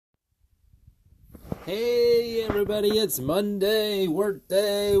Hey everybody, it's Monday, work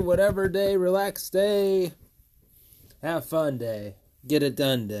day, whatever day, relax day, have fun day, get it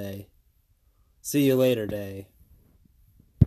done day, see you later day.